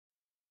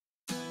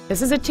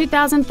This is a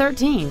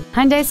 2013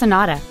 Hyundai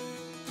Sonata.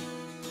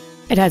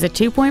 It has a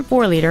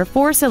 2.4-liter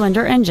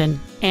four-cylinder engine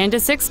and a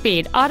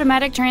 6-speed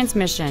automatic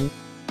transmission.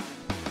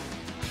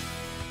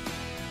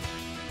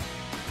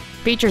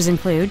 Features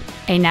include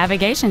a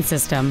navigation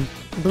system,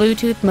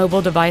 Bluetooth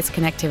mobile device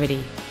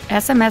connectivity,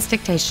 SMS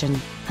dictation,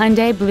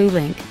 Hyundai Blue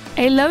Link,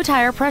 a low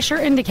tire pressure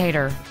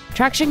indicator,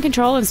 traction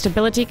control and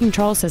stability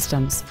control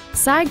systems,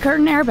 side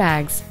curtain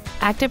airbags,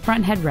 active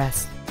front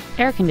headrest,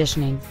 air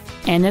conditioning,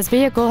 and this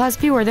vehicle has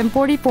fewer than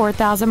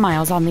 44,000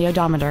 miles on the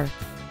odometer.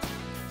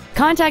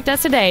 Contact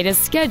us today to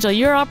schedule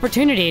your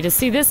opportunity to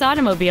see this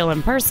automobile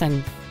in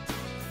person.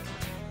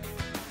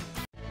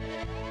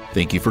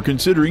 Thank you for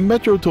considering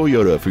Metro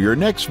Toyota for your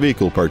next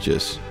vehicle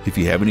purchase. If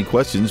you have any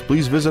questions,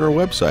 please visit our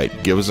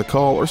website, give us a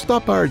call, or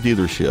stop by our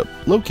dealership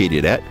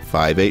located at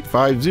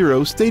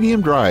 5850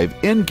 Stadium Drive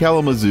in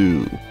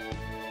Kalamazoo.